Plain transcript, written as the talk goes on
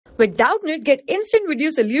With Doubtnut, get instant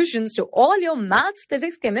video solutions to all your maths,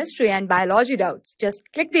 physics, chemistry, and biology doubts. Just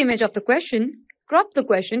click the image of the question, crop the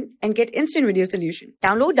question, and get instant video solution.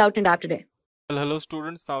 Download Doubtnut app today. Well, hello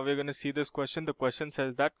students, now we're going to see this question. The question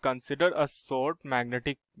says that consider a short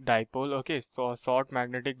magnetic dipole. Okay, so a short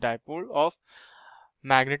magnetic dipole of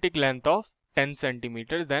magnetic length of 10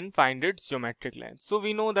 centimeters, then find its geometric length. So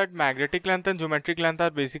we know that magnetic length and geometric length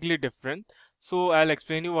are basically different. So I'll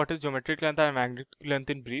explain you what is geometric length and magnetic length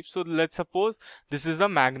in brief. So let's suppose this is a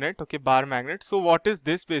magnet, okay, bar magnet. So what is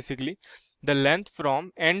this basically? The length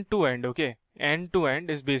from end to end, okay, end to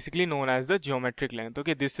end is basically known as the geometric length.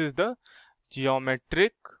 Okay, this is the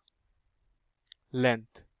geometric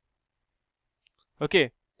length.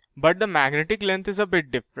 Okay, but the magnetic length is a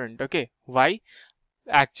bit different. Okay, why?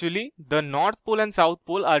 Actually, the north pole and south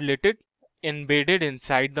pole are embedded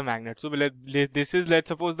inside the magnet. So this is, let's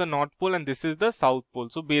suppose, the north pole and this is the south pole.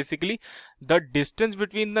 So basically the distance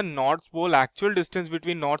between the north pole, actual distance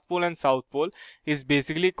between north pole and south pole, is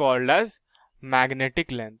basically called as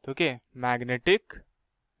magnetic length. Okay, magnetic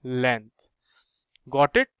length.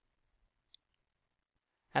 Got it?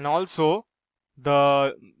 And also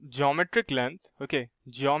the geometric length, okay,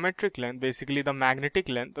 geometric length, basically the magnetic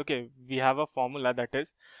length, okay, we have a formula, that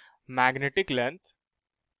is magnetic length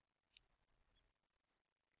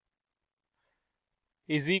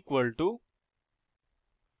is equal to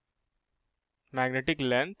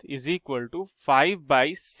 5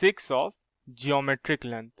 by 6 of geometric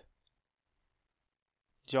length.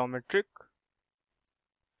 Geometric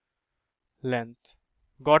length.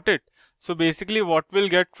 Got it? So basically what we'll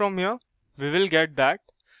get from here, we will get that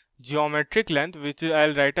geometric length, which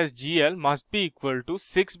I'll write as GL, must be equal to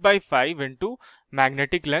 6 by 5 into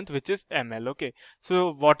magnetic length, which is ML. Okay,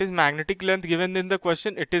 so what is magnetic length given in the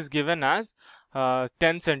question? It is given as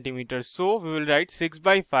 10 centimeters. So we will write 6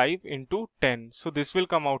 by 5 into 10. So this will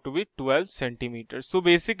come out to be 12 centimeters. So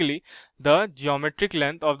basically the geometric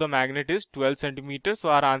length of the magnet is 12 centimeters. So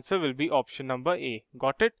our answer will be option number A.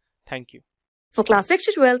 Got it? Thank you. For class 6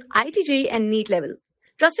 to 12, IIT JEE and NEET level.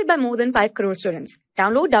 Trusted by more than 5 crore students.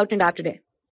 Download Doubtnut app today.